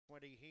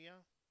variety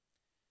here.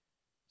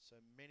 So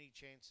many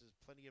chances,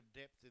 plenty of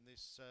depth in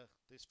this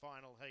this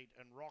final heat.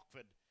 And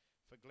Rockford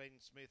for Glenn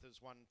Smith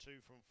has won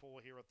 2 from 4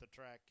 here at the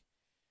track.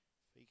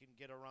 If he can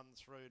get a run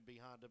through, it'd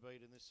be hard to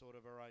beat in this sort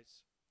of a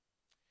race.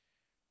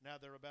 Now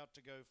they're about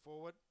to go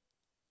forward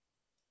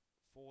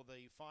for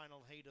the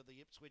final heat of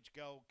the Ipswich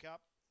Gold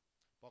Cup.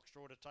 Box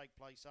draw to take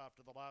place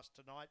after the last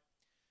tonight.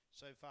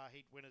 So far,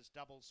 heat winners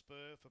Double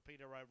Spur for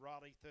Peter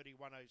O'Reilly,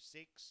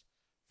 31.06.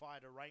 Fire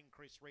to Rain,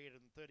 Chris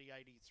Reardon,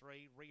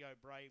 30.83. Rio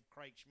Brave,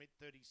 Craig Schmidt,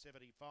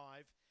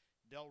 30.75.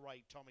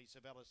 Delray, Tommy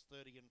Savellis,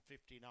 30 and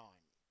 59.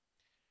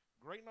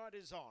 Green light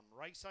is on.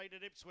 Race 8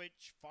 at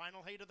Ipswich.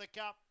 Final heat of the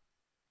Cup.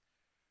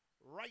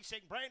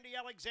 Racing, Brandy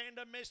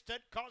Alexander missed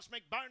it.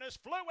 Cosmic Bonus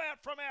flew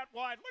out from out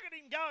wide. Look at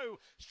him go.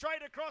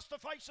 Straight across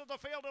the face of the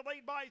field to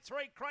lead by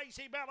 3.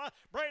 Crazy Bella.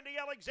 Brandy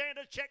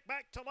Alexander checked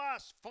back to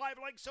last. 5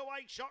 lengths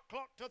away. Shot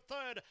clock to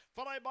third.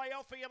 Followed by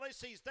Alfie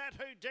Ulysses. That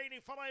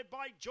Houdini. Followed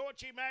by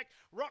Georgie Mac.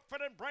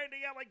 Rockford and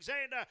Brandy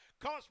Alexander.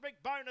 Cosmic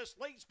Bonus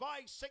leads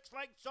by 6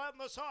 lengths on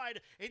the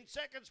side. In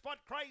second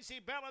spot, Crazy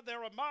Bella.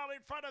 They're a mile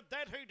in front of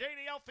That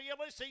Houdini, Alfie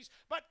Ulysses.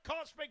 But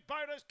Cosmic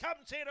Bonus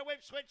comes here to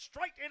Ipswich.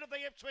 Straight into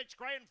the Ipswich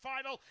Grand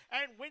Final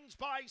and wins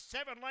by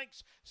 7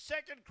 lengths.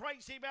 Second,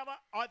 Crazy Bella,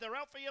 either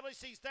Alfie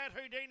Ulysses, That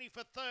Houdini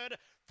for third,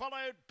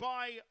 followed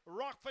by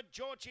Rockford,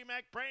 Georgie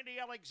Mac, Brandy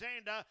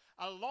Alexander.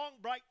 A long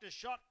break to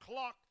shot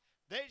clock.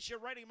 There's your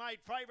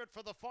ready-made favourite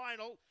for the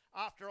final.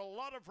 After a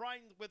lot of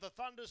rain with a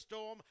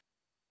thunderstorm,